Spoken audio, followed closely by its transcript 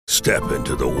Step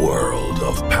into the world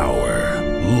of power,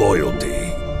 loyalty,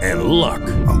 and luck.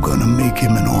 I'm gonna make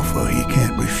him an offer he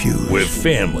can't refuse. With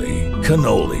family,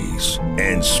 cannolis,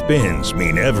 and spins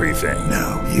mean everything.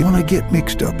 Now, you wanna get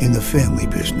mixed up in the family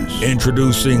business.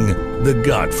 Introducing The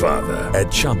Godfather at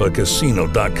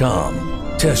ChumbaCasino.com.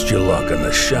 Test your luck in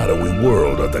the shadowy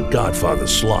world of The Godfather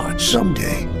slot.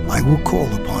 Someday, I will call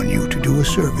upon you to do a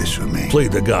service for me. Play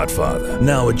The Godfather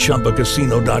now at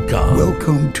ChumbaCasino.com.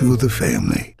 Welcome to the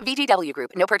family. VGW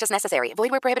Group. No purchase necessary. Void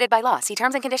where prohibited by law. See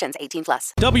terms and conditions.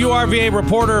 18+. WRVA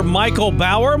reporter Michael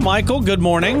Bauer. Michael, good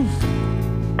morning.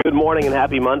 Good morning and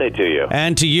happy Monday to you.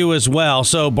 And to you as well.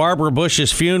 So Barbara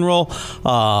Bush's funeral,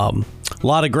 a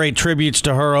lot of great tributes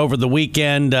to her over the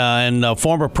weekend, and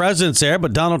former presidents there,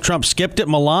 but Donald Trump skipped it.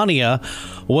 Melania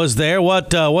was there.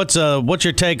 What's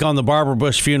your take on the Barbara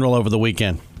Bush funeral over the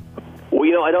weekend?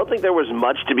 Well, I don't think there was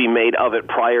much to be made of it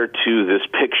prior to this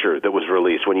picture that was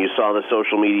released. When you saw the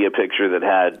social media picture that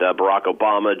had Barack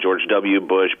Obama, George W.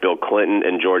 Bush, Bill Clinton,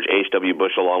 and George H.W.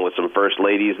 Bush, along with some first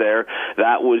ladies there,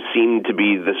 that seemed to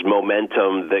be this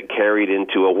momentum that carried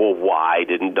into why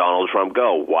didn't Donald Trump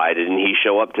go? Why didn't he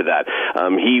show up to that?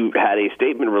 He had a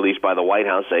statement released by the White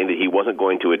House saying that he wasn't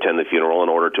going to attend the funeral in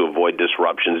order to avoid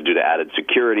disruptions due to added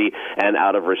security and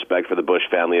out of respect for the Bush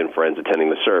family and friends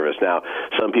attending the service. Now,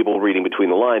 some people reading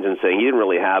between the lines and saying he didn't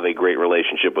really have a great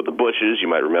relationship with the Bushes. You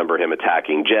might remember him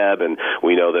attacking Jeb, and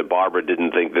we know that Barbara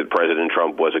didn't think that President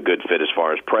Trump was a good fit as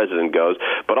far as president goes.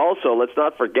 But also, let's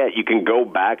not forget, you can go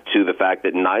back to the fact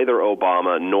that neither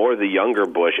Obama nor the younger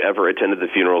Bush ever attended the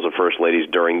funerals of first ladies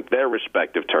during their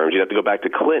respective terms. You have to go back to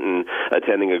Clinton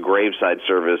attending a graveside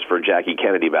service for Jackie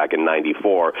Kennedy back in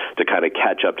 '94 to kind of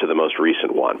catch up to the most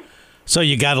recent one. So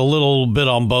you got a little bit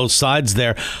on both sides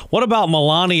there. What about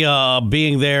Melania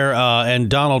being there and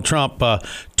Donald Trump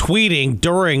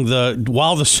tweeting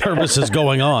while the service is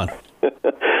going on?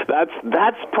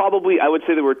 That's probably, I would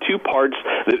say there were two parts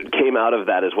that came out of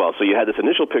that as well. So you had this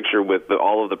initial picture with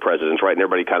all of the presidents, right, and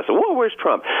everybody kind of said, whoa, where's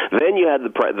Trump? Then you had the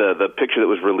picture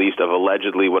that was released of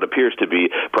allegedly what appears to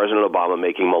be President Obama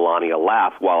making Melania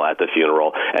laugh while at the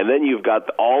funeral. And then you've got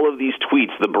all of these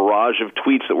tweets, the barrage of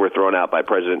tweets that were thrown out by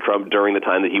President Trump during the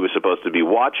time that he was supposed to be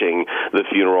watching the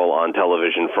funeral on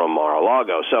television from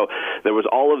Mar-a-Lago. So there was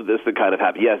all of this that kind of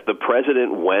happened. Yes, the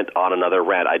president went on another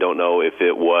rant. I don't know if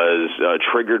it was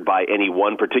triggered by any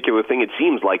one particular thing. It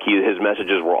seems like his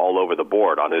messages were all over the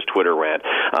board on his Twitter rant.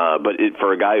 But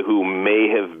for a guy who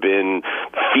may have been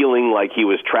feeling like he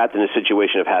was trapped in a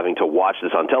situation of having to watch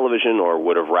this on television, or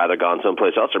would have rather gone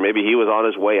someplace else, or maybe he was on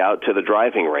his way out to the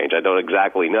driving range. I don't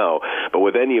exactly know. But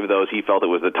with any of those, he felt it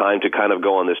was the time to kind of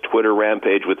go on this Twitter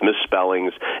rampage with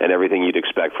misspellings and everything you'd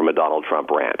expect from a Donald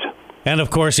Trump rant. And,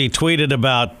 of course, he tweeted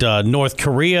about North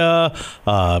Korea,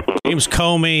 James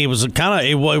Comey.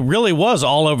 It really was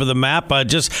all over the map.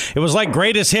 It was like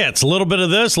greatest hits. A little bit of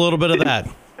this, a little bit of that.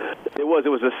 It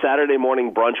was a Saturday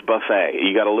morning brunch buffet.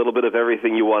 You got a little bit of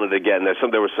everything you wanted to get. And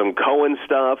there was some Cohen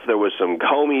stuff. There was some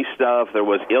Comey stuff. There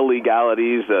was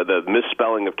illegalities, the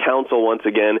misspelling of counsel once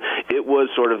again. It was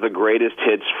sort of the greatest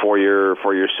hits for your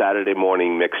Saturday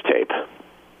morning mixtape.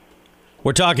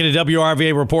 We're talking to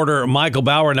WRVA reporter Michael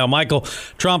Bauer. Now, Michael,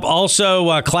 Trump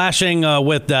also clashing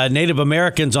with Native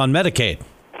Americans on Medicaid.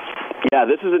 Yeah,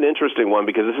 this is an interesting one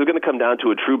because this is going to come down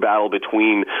to a true battle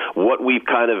between what we've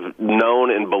kind of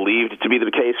known and believed to be the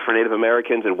case for Native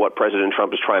Americans and what President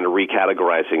Trump is trying to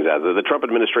recategorize things as. The Trump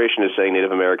administration is saying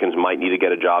Native Americans might need to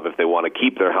get a job if they want to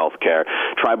keep their health care.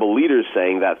 Tribal leaders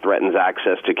saying that threatens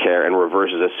access to care and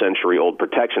reverses a century-old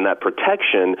protection. That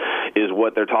protection is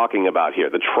what they're talking about here.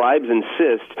 The tribes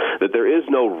insist that there is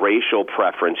no racial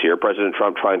preference here. President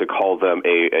Trump trying to call them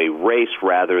a race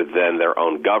rather than their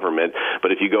own government.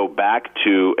 But if you go back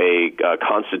to a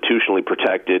constitutionally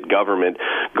protected government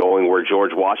going where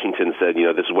George Washington said,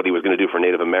 this is what he was going to do for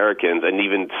Native Americans. And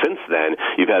even since then,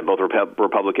 you've had both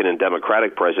Republican and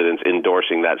Democratic presidents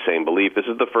endorsing that same belief. This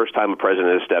is the first time a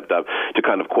president has stepped up to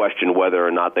kind of question whether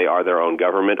or not they are their own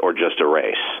government or just a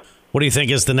race. What do you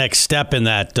think is the next step in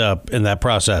that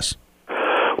process?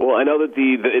 Well, I know that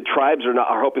the tribes are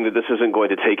hoping that this isn't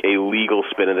going to take a legal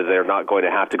spin and that they're not going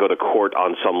to have to go to court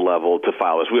on some level to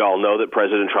file this. We all know that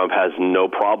President Trump has no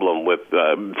problem with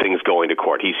things going to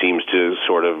court. He seems to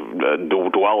sort of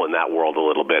dwell in that world a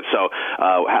little bit. So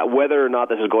whether or not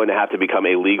this is going to have to become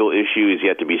a legal issue is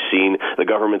yet to be seen. The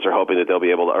governments are hoping that they'll be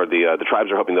able to, or the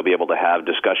tribes are hoping they'll be able to have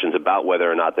discussions about whether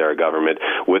or not they're a government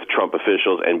with Trump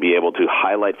officials and be able to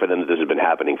highlight for them that this has been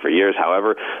happening for years.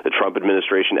 However, the Trump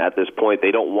administration at this point, they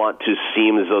don't don't want to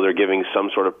seem as though they're giving some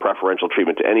sort of preferential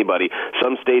treatment to anybody.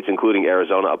 Some states, including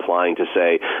Arizona, applying to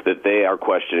say that they are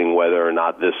questioning whether or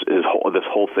not this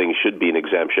whole thing should be an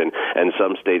exemption, and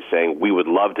some states saying we would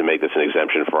love to make this an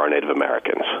exemption for our Native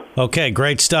Americans. Okay,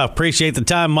 great stuff. Appreciate the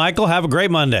time, Michael. Have a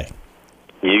great Monday.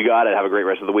 You got it. Have a great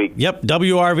rest of the week. Yep,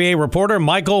 WRVA reporter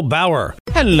Michael Bauer.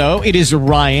 Hello, it is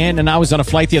Ryan, and I was on a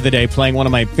flight the other day playing one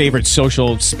of my favorite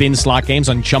social spin slot games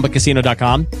on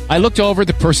ChumbaCasino.com. I looked over at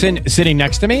the person sitting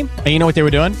next to me, and you know what they were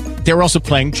doing? They were also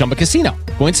playing Chumba Casino.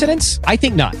 Coincidence? I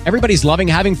think not. Everybody's loving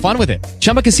having fun with it.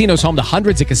 Chumba Casino is home to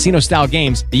hundreds of casino-style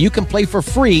games that you can play for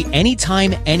free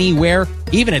anytime, anywhere,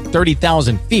 even at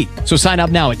 30,000 feet. So sign up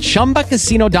now at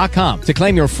ChumbaCasino.com to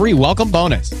claim your free welcome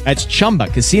bonus. That's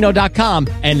ChumbaCasino.com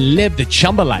and live the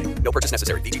Chumba life. No purchase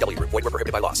necessary. VGW. Void where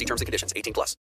prohibited by law. See terms and conditions. 18+.